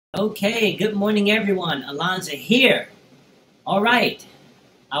Okay, good morning everyone. Alonzo here. All right,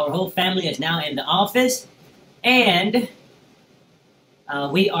 our whole family is now in the office, and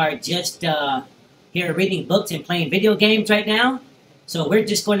we are just here reading books and playing video games right now. So we're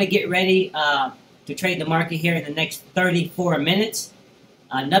just going to get ready to trade the market here in the next 34 minutes.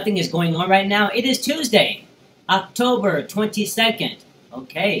 Nothing is going on right now. It is Tuesday, October 22nd.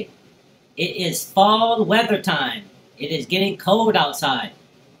 Okay, it is fall weather time. It is getting cold outside.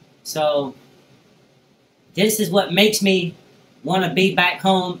 So this is what makes me want to be back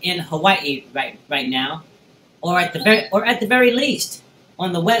home in Hawaii right now, or at the very least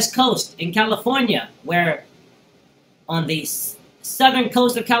on the West Coast in California, where on the southern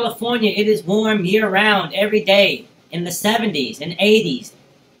coast of California it is warm year round every day in the 70s and 80s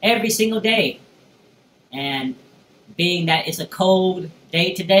every single day. And being that it's a cold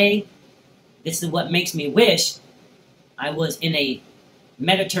day today, this is what makes me wish I was in a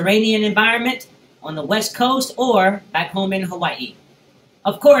Mediterranean environment on the West Coast or back home in Hawaii.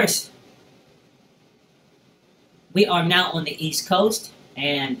 Of course, we are now on the East Coast,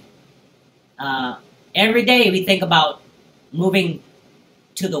 and every day we think about moving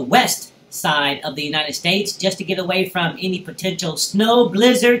to the west side of the United States just to get away from any potential snow,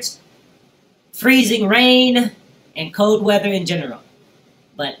 blizzards, freezing rain, and cold weather in general.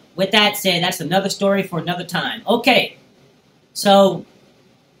 But with that said, that's another story for another time. Okay, so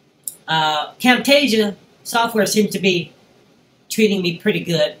Camtasia software seems to be treating me pretty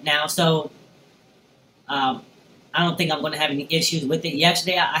good now, so I don't think I'm going to have any issues with it.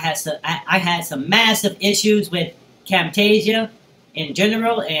 Yesterday, I had some massive issues with Camtasia in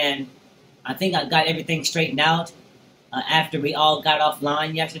general, and I think I got everything straightened out after we all got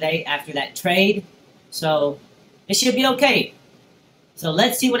offline yesterday after that trade. So it should be okay. So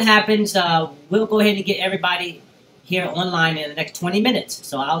let's see what happens. We'll go ahead and get everybody here online in the next 20 minutes.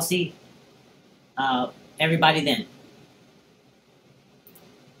 So I'll see everybody then.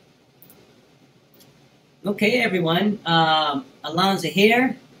 Okay, everyone. Alonzo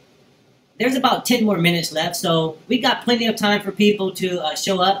here. There's about 10 more minutes left, so we got plenty of time for people to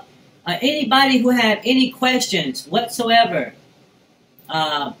show up. Anybody who have any questions whatsoever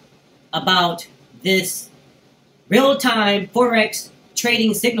about this real-time Forex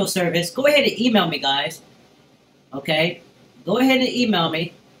trading signal service, go ahead and email me, guys. Okay? Go ahead and email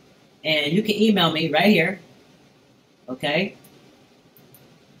me. And you can email me right here. Okay?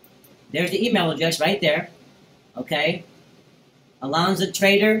 There's the email address right there. Okay?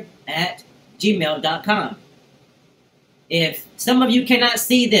 AlonzoTrader@gmail.com. If some of you cannot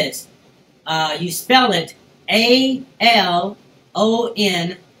see this, you spell it A-L-O-N,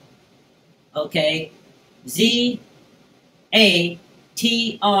 okay, Z-A-T-R-A-D-E-R.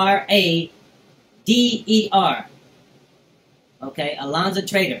 Okay,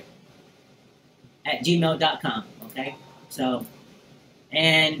 AlonzoTrader@gmail.com. Okay, so,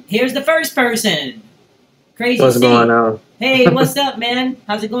 and here's the first person. Crazy. What's going on? Hey, what's up, man?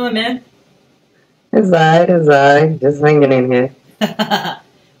 How's it going, man? It's alright. Just hanging in here.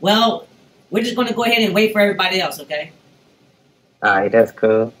 Well, we're just going to go ahead and wait for everybody else, okay? Alright, that's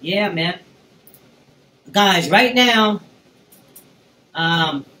cool. Yeah, man. Guys, right now,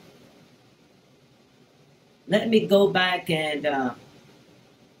 let me go back and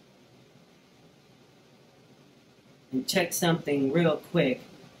check something real quick.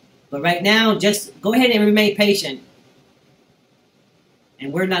 But right now, just go ahead and remain patient.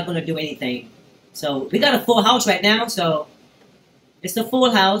 And we're not going to do anything. So, we got a full house right now, so it's a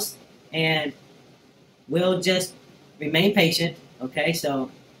full house. And we'll just remain patient, okay?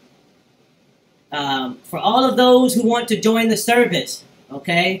 So, for all of those who want to join the service,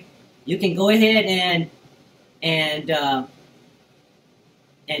 okay, you can go ahead and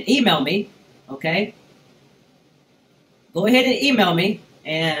email me, okay? Go ahead and email me,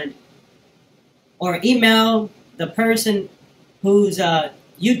 or email the person whose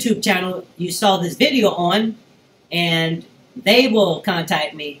YouTube channel you saw this video on, and they will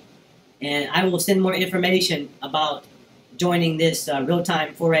contact me, and I will send more information about joining this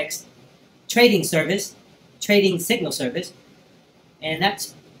real-time Forex trading service, trading signal service, and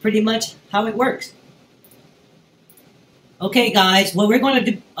that's pretty much how it works. Okay, guys, what we're going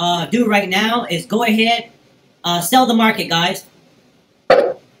to do right now is go ahead, sell the market, guys.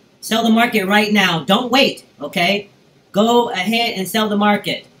 Sell the market right now. Don't wait, okay? Go ahead and sell the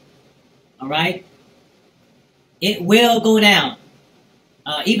market, all right? It will go down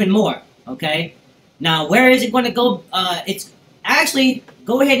even more, okay? Now, where is it going to go? It's actually,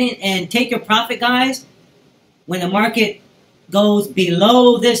 go ahead and take your profit, guys, when the market goes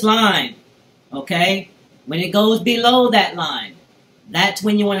below this line, okay? When it goes below that line, that's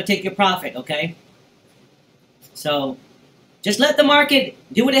when you want to take your profit, okay? So just let the market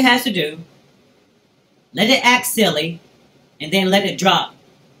do what it has to do. Let it act silly, and then let it drop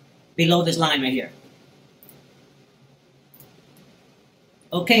below this line right here.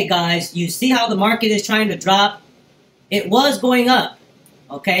 Okay, guys, you see how the market is trying to drop? It was going up,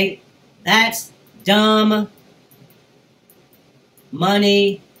 okay? That's dumb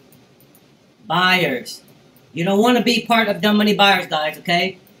money buyers. You don't want to be part of dumb money buyers, guys,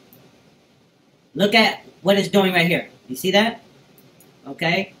 okay? Look at what it's doing right here. You see that?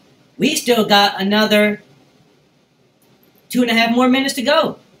 Okay? We still got another 2.5 more minutes to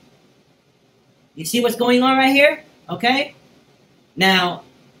go. You see what's going on right here? Okay? Now,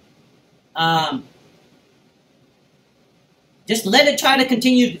 just let it try to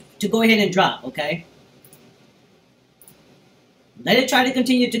continue to go ahead and drop, okay? Let it try to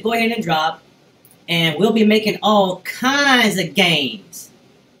continue to go ahead and drop, and we'll be making all kinds of gains.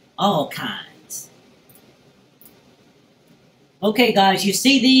 All kinds. Okay, guys, you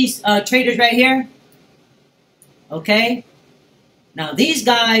see these traders right here? Okay? Now, these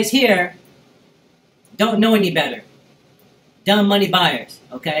guys here don't know any better. Dumb money buyers,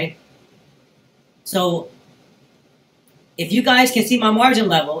 okay? So, if you guys can see my margin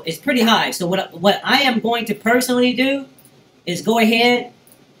level, it's pretty high. So what I am going to personally do is go ahead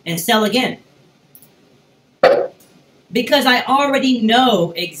and sell again. Because I already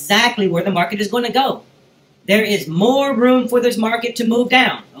know exactly where the market is going to go. There is more room for this market to move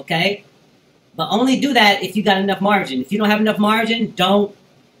down, okay? But only do that if you got enough margin. If you don't have enough margin, don't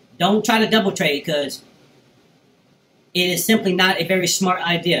try to double trade, because it is simply not a very smart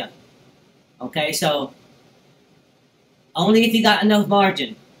idea. Okay, so only if you got enough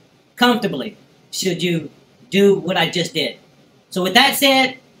margin, comfortably, should you do what I just did. So with that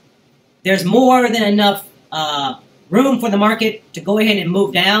said, there's more than enough room for the market to go ahead and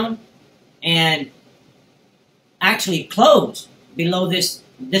move down and actually close below this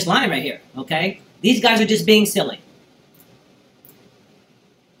line right here, okay? These guys are just being silly.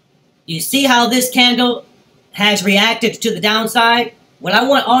 You see how this candle has reacted to the downside? What I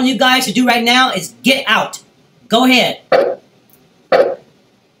want all you guys to do right now is get out. Go ahead.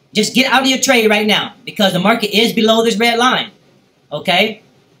 Just get out of your trade right now, because the market is below this red line, okay?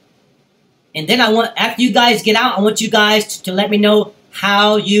 And then after you guys get out, I want you guys to let me know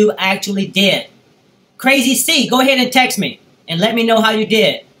how you actually did. Crazy C, go ahead and text me and let me know how you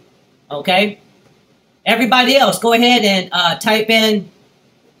did, okay? Everybody else, go ahead and type in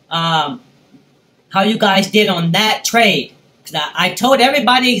how you guys did on that trade. Because I told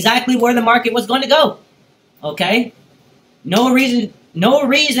everybody exactly where the market was going to go, okay? No reason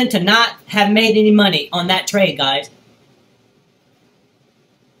to not have made any money on that trade, guys.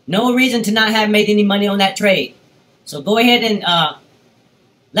 No reason to not have made any money on that trade. So go ahead and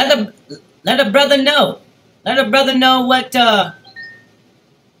let a brother know. Let a brother know what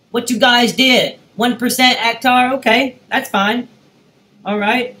you guys did. 1% Akhtar, okay, that's fine. All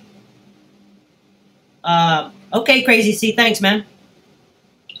right. Okay, Crazy C, thanks, man.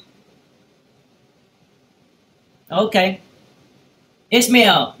 Okay.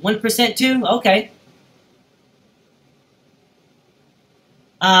 Ismail, 1% too? Okay.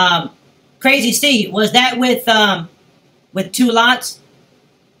 Crazy C, was that with 2 lots?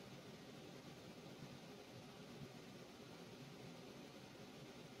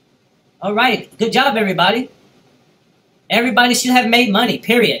 All right, good job, everybody. Everybody should have made money,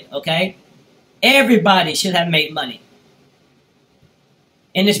 period, okay? Everybody should have made money.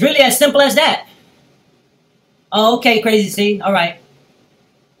 And it's really as simple as that. Oh, okay, Crazy C, all right.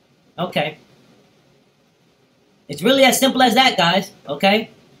 Okay. It's really as simple as that, guys,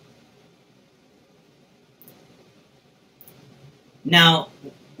 okay? Now,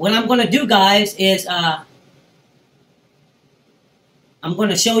 what I'm going to do, guys, is I'm going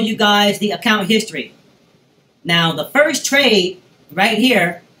to show you guys the account history. Now, the first trade right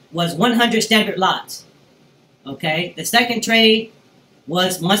here was 100 standard lots, okay? The second trade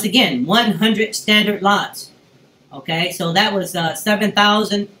was, once again, 100 standard lots, okay? So that was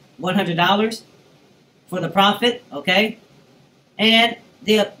 $7,100 for the profit, okay? And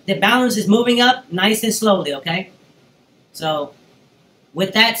the balance is moving up nice and slowly, okay? So,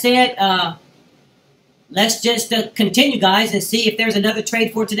 with that said, let's just continue, guys, and see if there's another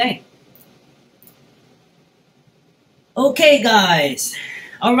trade for today. Okay, guys.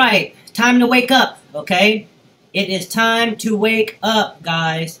 All right. Time to wake up, okay? It is time to wake up,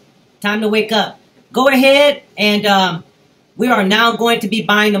 guys. Time to wake up. Go ahead and we are now going to be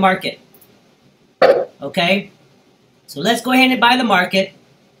buying the market. Okay? So let's go ahead and buy the market.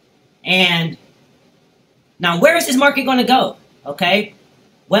 And now, where is this market going to go? Okay?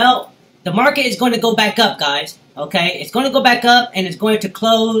 Well, the market is going to go back up, guys. Okay? It's going to go back up, and it's going to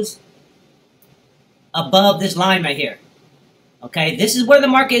close above this line right here. Okay? This is where the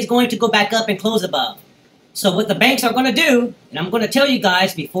market is going to go back up and close above. So what the banks are going to do, and I'm going to tell you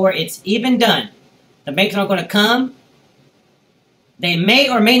guys before it's even done, the banks are going to come. They may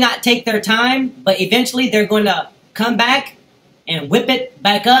or may not take their time, but eventually they're going to come back and whip it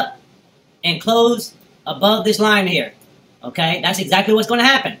back up and close above this line here. Okay? That's exactly what's going to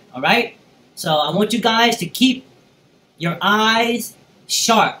happen. All right? So I want you guys to keep your eyes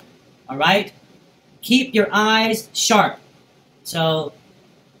sharp. All right? Keep your eyes sharp. So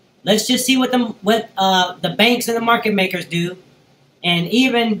let's just see what the banks and the market makers do, and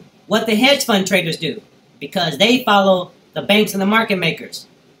even what the hedge fund traders do, because they follow the banks and the market makers.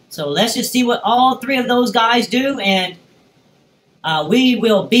 So let's just see what all three of those guys do, and we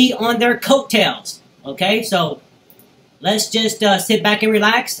will be on their coattails. Okay, so let's just sit back and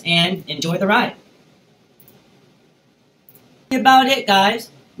relax and enjoy the ride. About it, guys.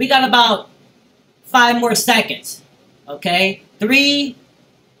 We got about 5 more seconds. Okay, 3,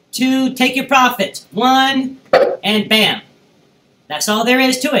 2, take your profits. 1, and bam. That's all there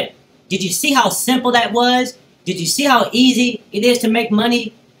is to it. Did you see how simple that was? Did you see how easy it is to make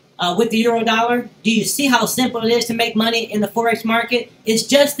money with the euro dollar? Do you see how simple it is to make money in the Forex market? It's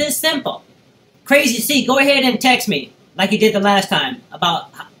just this simple. Crazy C, go ahead and text me like you did the last time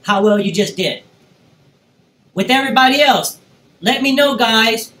about how well you just did. With everybody else, let me know,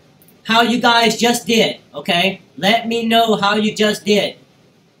 guys, how you guys just did, okay? Let me know how you just did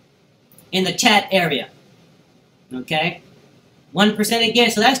in the chat area, okay? 1% again,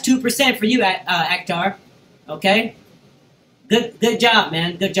 so that's 2% for you, Akhtar, okay? Good job,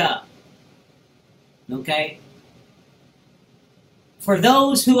 man, good job, okay? For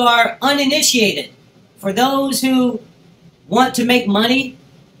those who are uninitiated, for those who want to make money,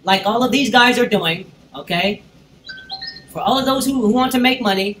 like all of these guys are doing, okay? For all of those who want to make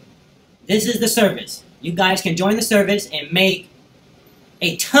money, this is the service. You guys can join the service and make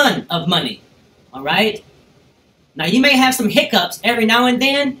a ton of money, all right? Now, you may have some hiccups every now and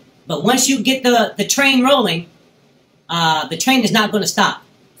then, but once you get the train rolling, the train is not going to stop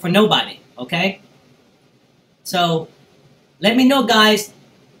for nobody, okay? So, let me know, guys,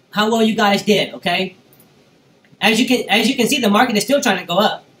 how well you guys did, okay? As you can see, the market is still trying to go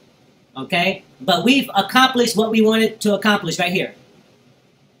up, okay? But we've accomplished what we wanted to accomplish right here.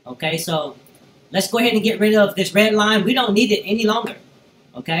 Okay, so let's go ahead and get rid of this red line. We don't need it any longer,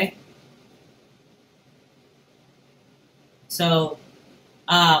 okay? So,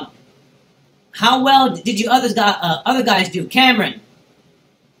 how well did you other guys do? Cameron,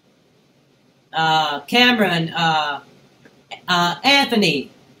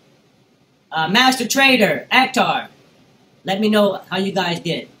 Anthony, Master Trader, Akhtar. Let me know how you guys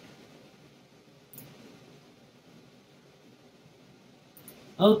did.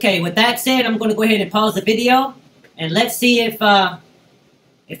 Okay, with that said, I'm going to go ahead and pause the video, and let's see if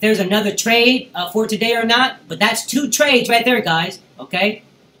there's another trade for today or not. But that's 2 trades right there, guys. Okay,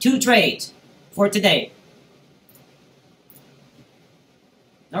 2 trades for today.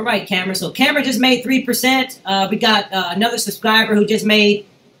 All right, Cameron. So Cameron just made 3%. We got another subscriber who just made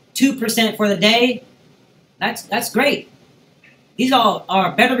 2% for the day. That's great. These all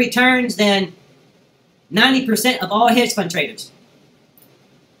are better returns than 90% of all hedge fund traders.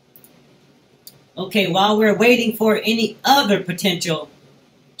 Okay, while we're waiting for any other potential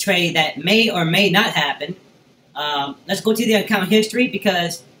trade that may or may not happen, let's go to the account history,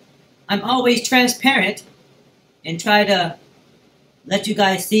 because I'm always transparent and try to let you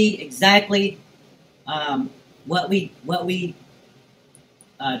guys see exactly what we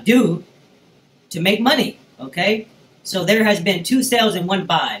do to make money, okay? So there has been 2 sales and 1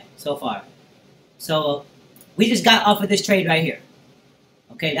 buy so far. So we just got off of this trade right here.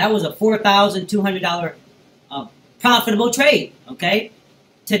 Okay, that was a $4,200 profitable trade, okay?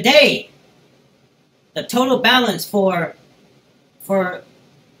 Today, the total balance for the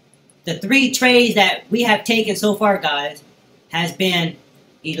 3 trades that we have taken so far, guys, has been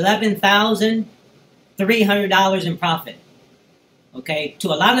 $11,300 in profit. Okay, to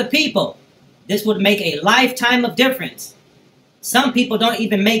a lot of people, this would make a lifetime of difference. Some people don't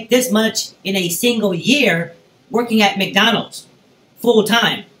even make this much in a single year working at McDonald's full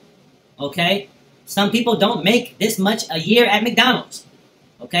time. Okay, some people don't make this much a year at McDonald's.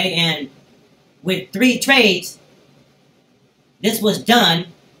 Okay, and with 3 trades, this was done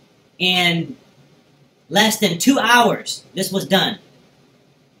in less than 2 hours. This was done.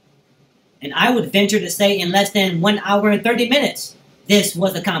 And I would venture to say in less than 1 hour and 30 minutes, this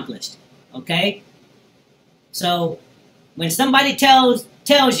was accomplished. Okay? So, when somebody tells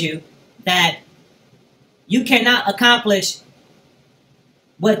you that you cannot accomplish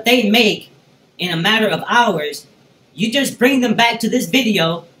what they make in a matter of hours, you just bring them back to this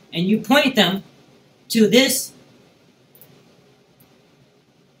video and you point them to this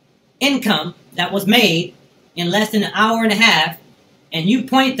income that was made in less than an hour and a half, and you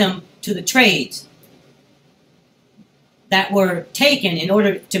point them to the trades that were taken in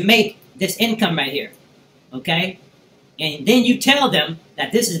order to make this income right here, okay? And then you tell them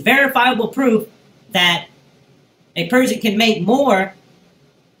that this is verifiable proof that a person can make more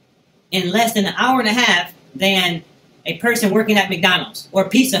in less than an hour and a half than a person working at McDonald's or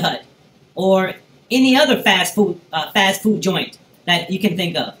Pizza Hut or any other fast food joint that you can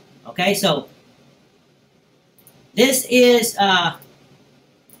think of. Okay, so this is the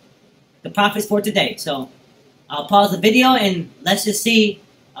profits for today. So I'll pause the video and let's just see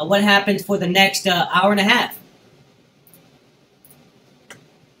what happens for the next hour and a half.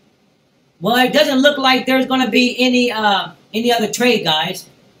 Well, it doesn't look like there's going to be any other trade, guys.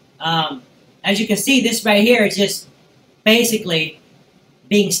 As you can see, this right here is just basically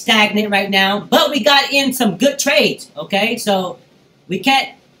being stagnant right now. But we got in some good trades, okay? So we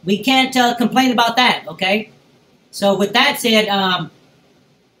can't complain about that, okay? So with that said,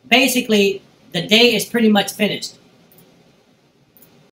 basically the day is pretty much finished.